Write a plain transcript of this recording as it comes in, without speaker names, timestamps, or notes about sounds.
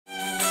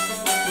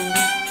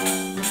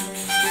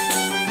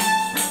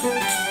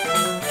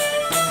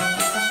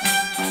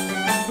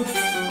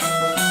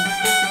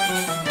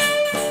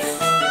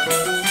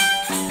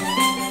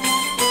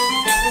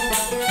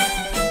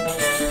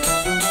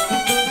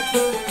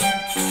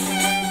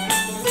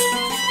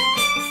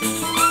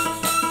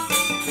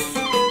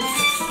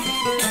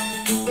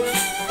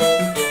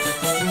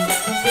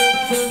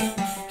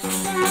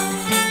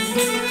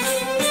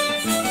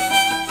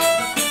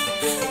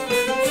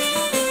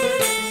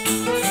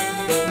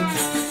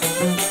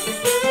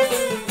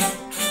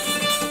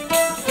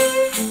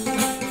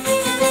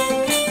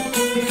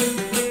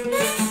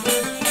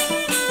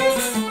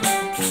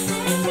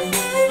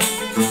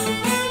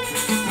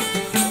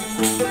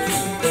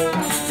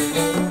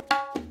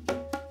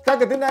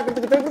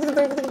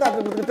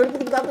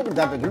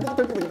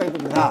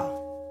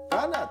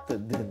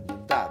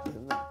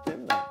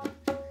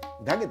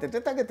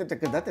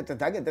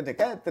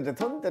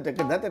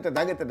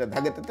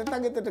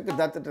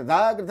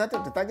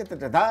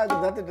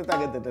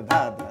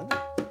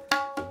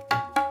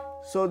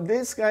So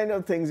these kind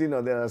of things,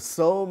 there are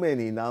so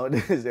many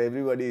nowadays,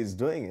 everybody is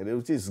doing it,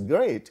 which is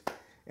great.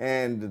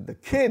 And the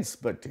kids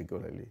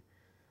particularly,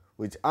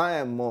 which I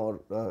am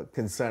more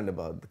concerned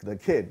about, the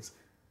kids,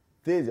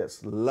 they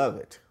just love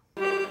it.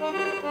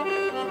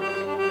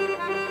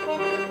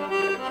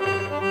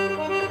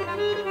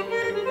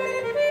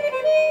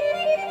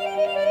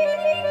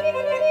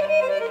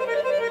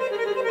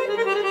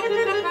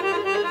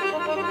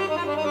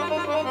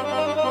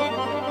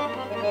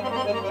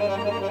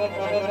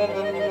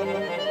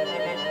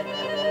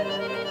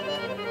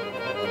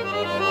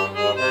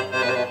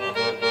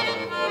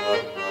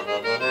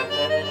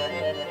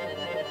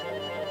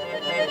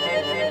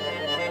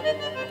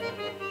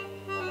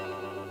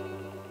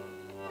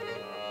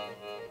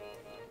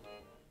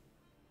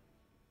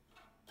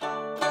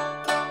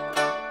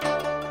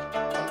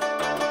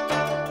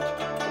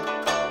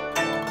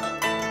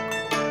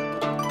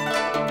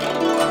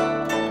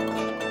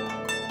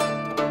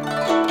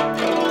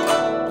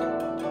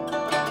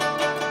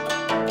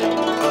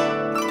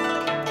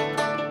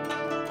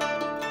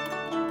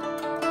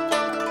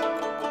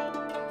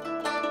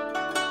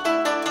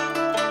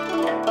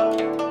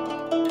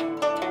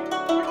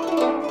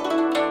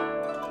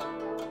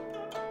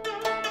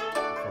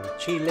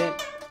 Chile,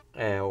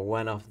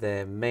 one of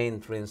the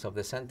main rhythms of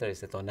the center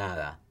is the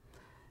tonada.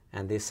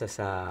 And this is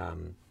a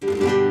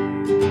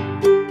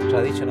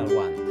traditional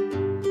one,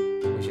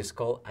 which is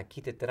called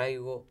Aquí te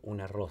traigo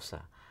una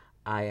rosa.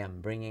 I am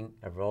bringing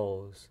a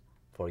rose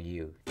for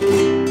you.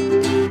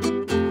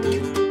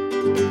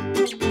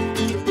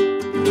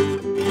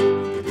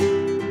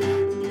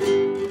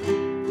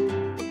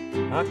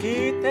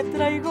 Aquí te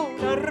traigo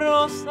una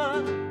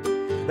rosa,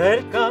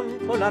 del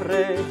campo la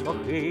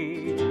recogí.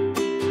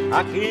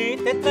 Aquí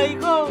te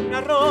traigo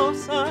una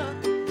rosa,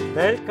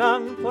 del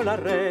campo la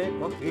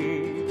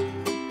recogí.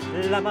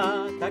 La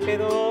mata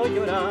quedó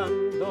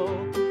llorando,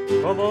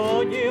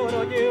 como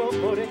lloro yo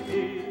por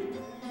ti.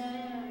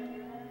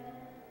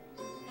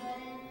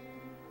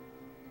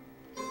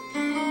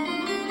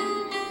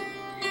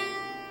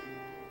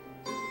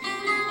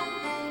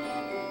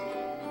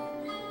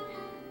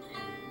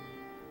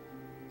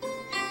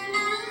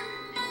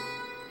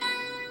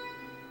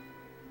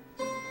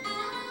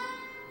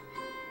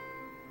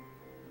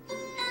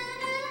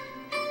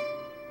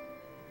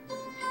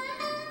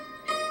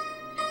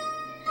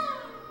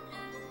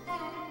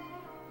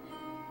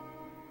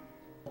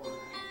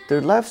 Their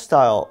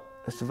lifestyle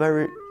is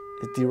very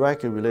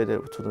directly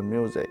related to the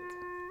music.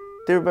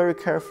 They're very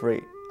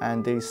carefree,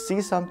 and they see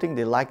something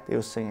they like,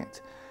 they'll sing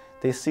it.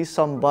 They see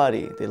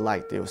somebody they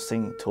like, they'll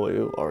sing to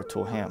you or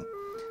to him.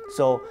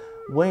 So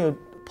when you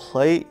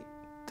play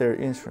their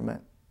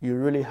instrument, you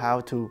really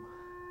have to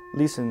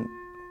listen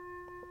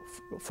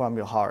from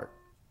your heart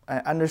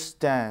and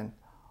understand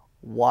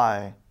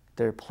why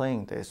they're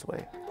playing this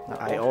way.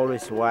 I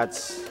always watch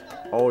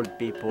old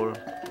people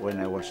when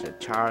I was a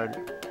child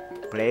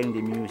playing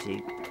the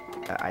music.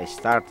 I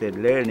started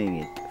learning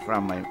it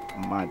from my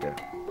mother.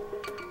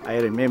 I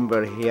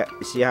remember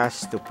she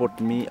has to put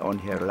me on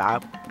her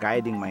lap,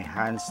 guiding my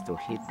hands to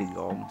hit the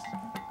gongs.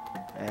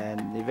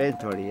 And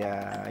eventually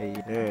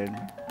I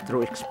learned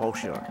through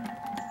exposure.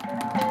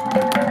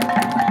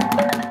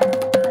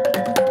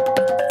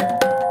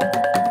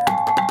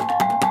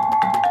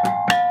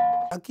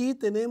 Aquí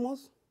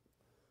tenemos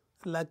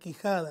la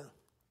quijada.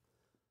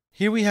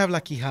 Here we have La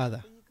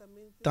Quijada,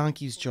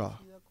 donkey's jaw.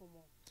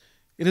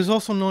 It is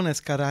also known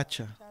as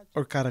caracha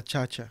or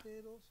carachacha.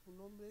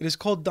 It is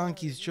called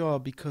donkey's jaw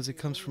because it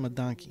comes from a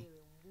donkey.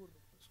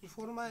 Su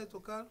forma de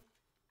tocar.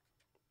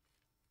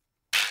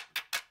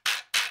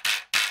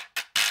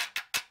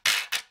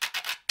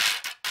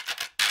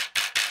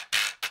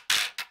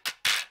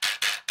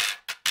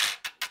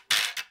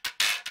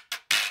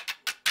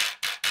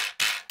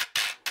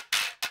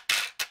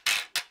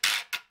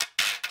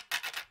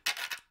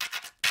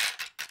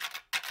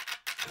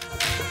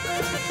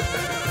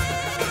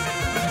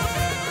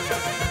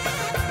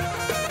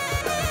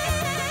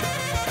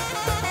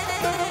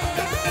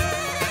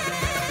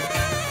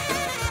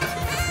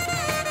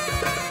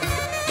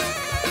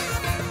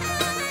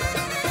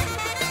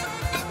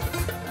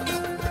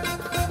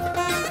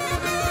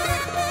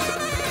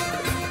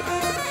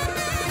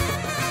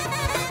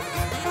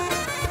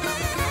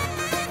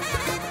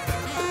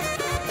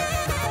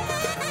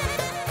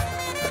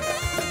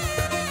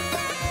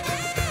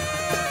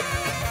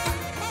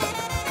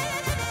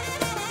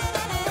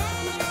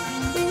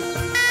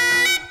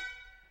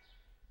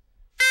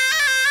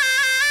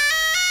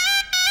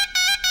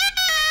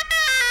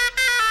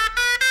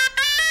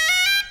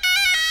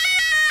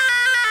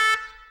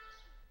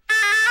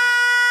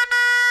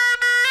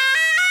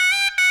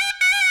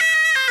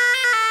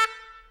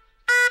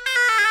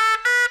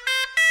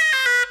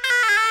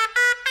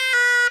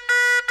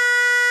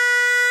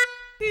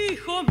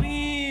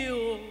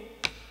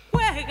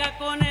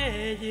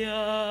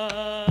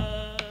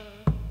 ella.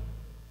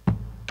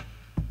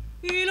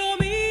 Y lo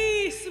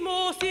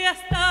mismo si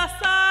estás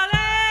alegre,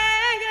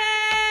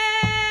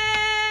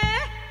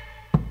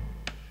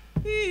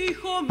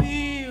 hijo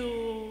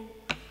mío,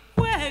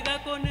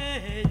 juega con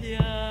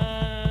ella.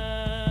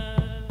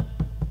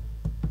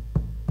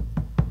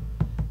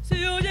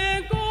 Se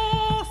oyen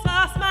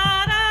cosas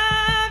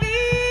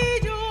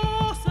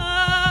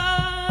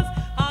maravillosas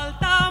al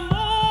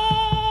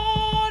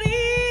tambor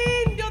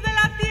indio de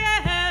la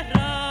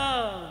tierra.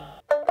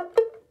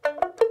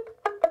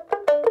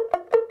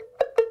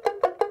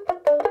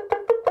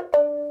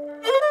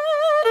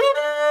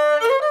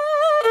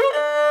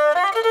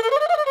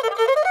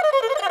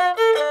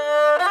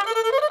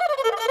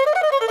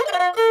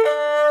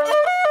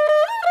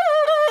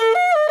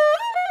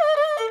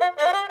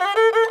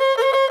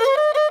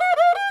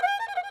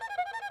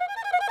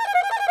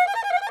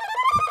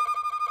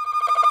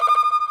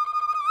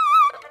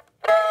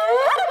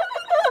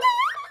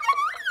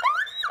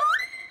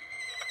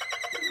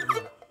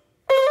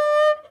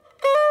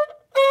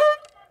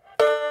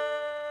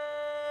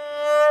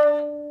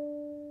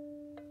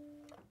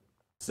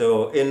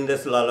 So in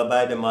this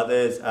lullaby, the mother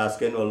is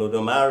asking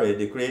Olodumare,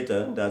 the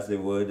creator, that's the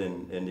word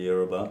in the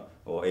Yoruba,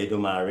 or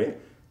Edumare,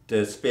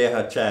 to spare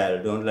her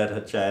child. Don't let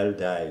her child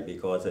die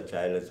because her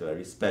child is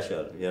very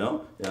special, you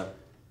know? Yeah.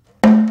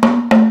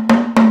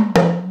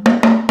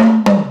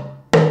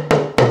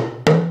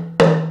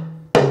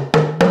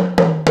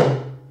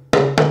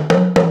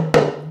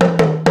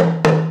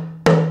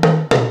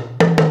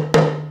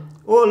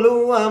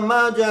 Oluwa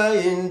maja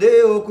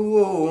inde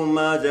oku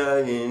maja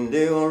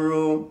inde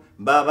oru.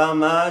 Baba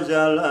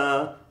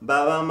majala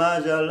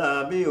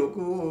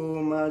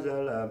bioku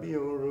majala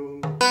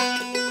bioru.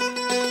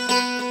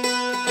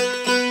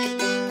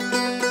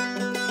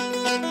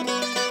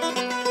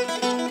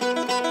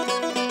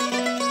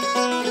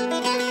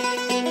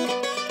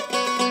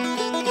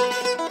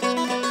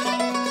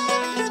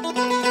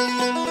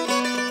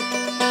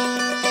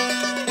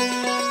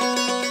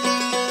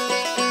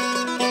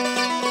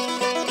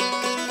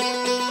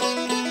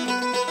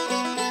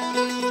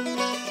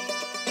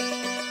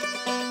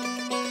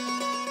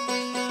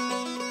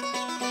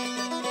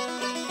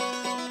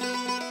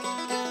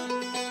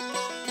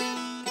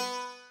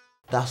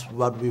 That's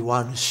what we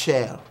want to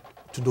share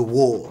to the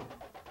world,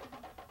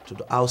 to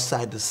the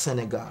outside the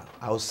Senegal,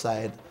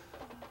 outside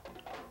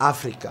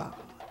Africa,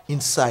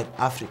 inside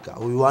Africa.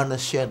 We want to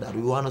share that.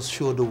 We want to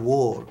show the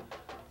world.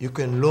 You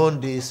can learn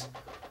this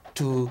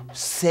to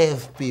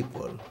save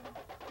people,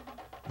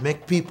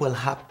 make people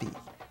happy,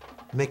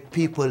 make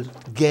people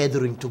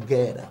gathering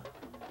together,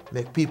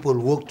 make people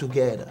work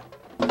together.